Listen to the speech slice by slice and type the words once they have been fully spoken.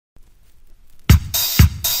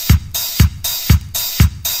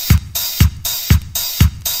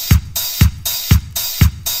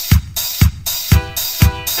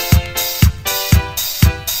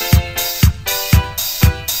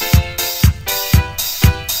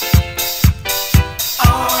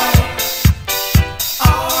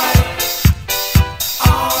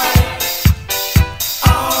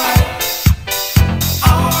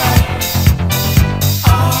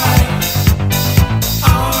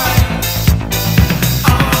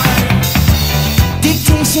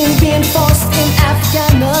reinforced in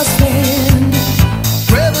Afghanistan.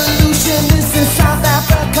 Revolutionists in South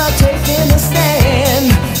Africa taking a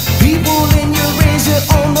stand. People in Eurasia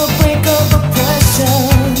on the brink of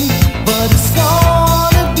oppression. But it's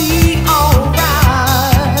gonna be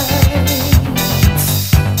alright,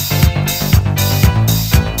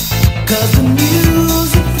 'cause the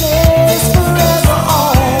music plays forever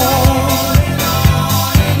on.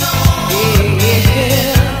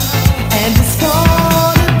 Yeah, and it's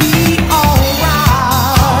gonna be alright.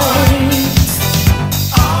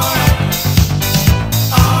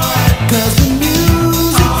 'Cause the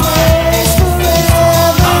music plays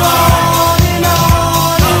forever on and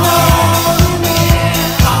on and on and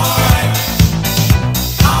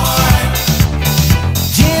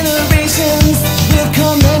generations will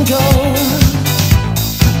come and go,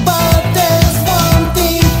 but there's one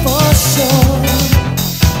thing for sure: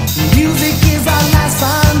 music is our last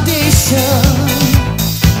foundation,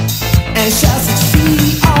 and shall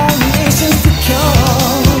succeed all nations to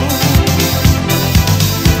come.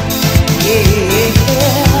 Yeah,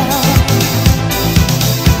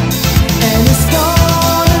 and it's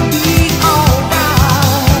gonna be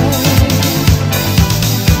alright,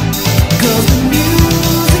 'cause the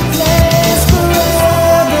music plays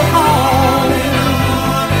forever on,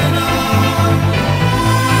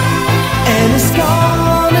 and it's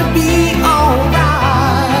gonna be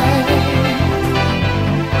alright,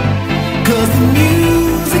 'cause the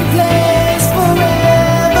music plays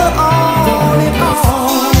forever on and on.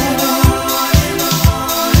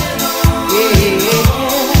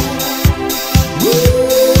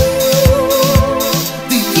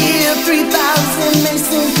 The year 3000 may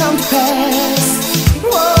soon come to pass.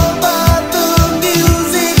 Whoa, but the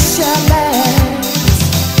music shall last.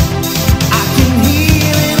 I can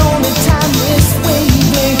hear it on the timeless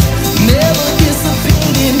wavelength, never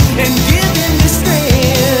dissipating and giving me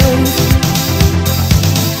strength.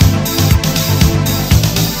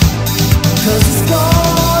 'Cause it's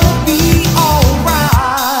gonna be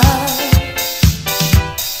alright.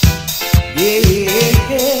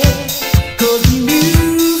 Yeah, 'cause the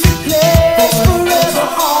music plays forever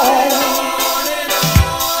on.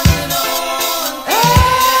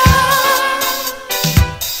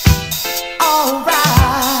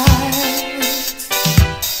 Alright,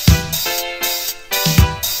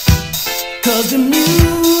 'cause the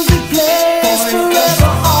music plays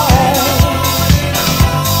forever on.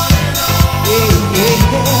 Yeah,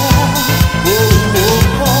 yeah, oh,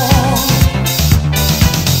 oh, oh.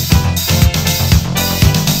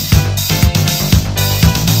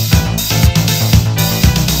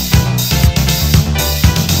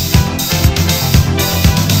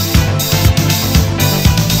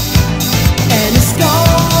 And it's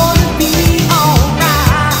gonna be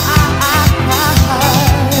alright.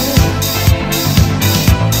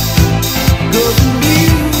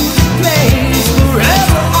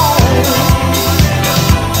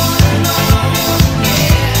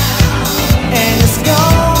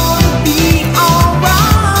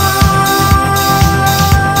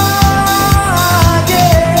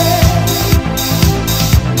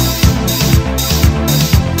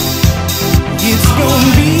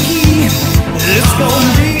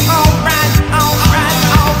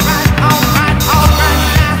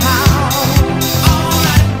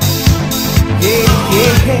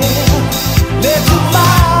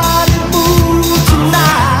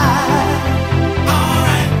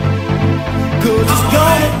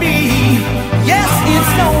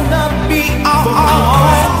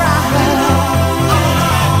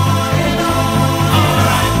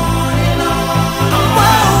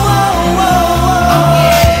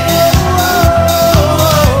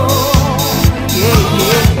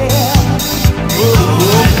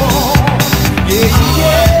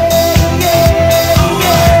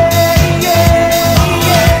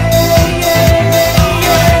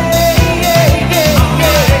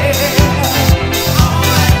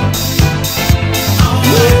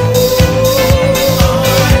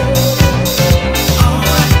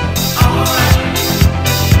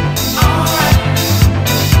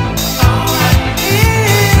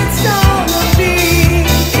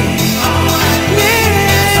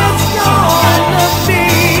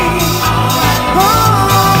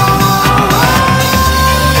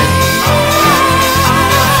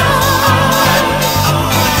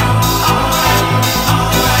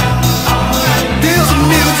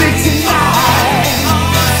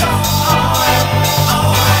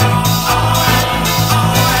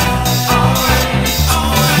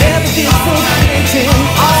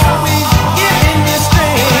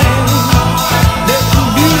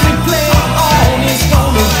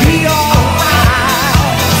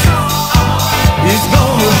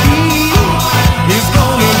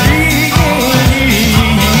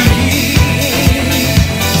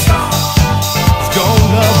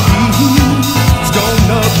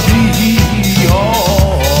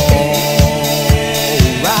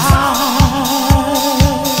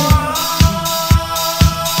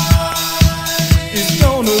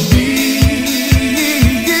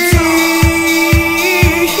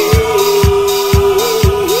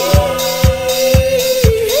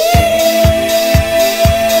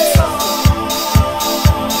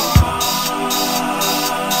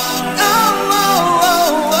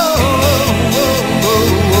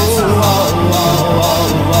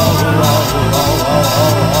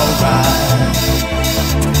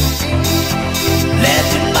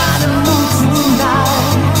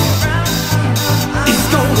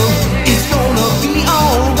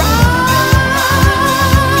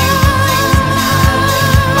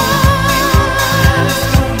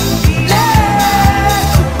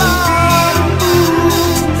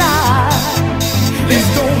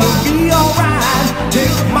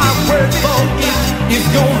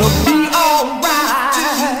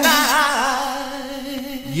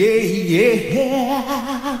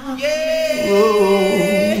 yeah. Yeah. Oh.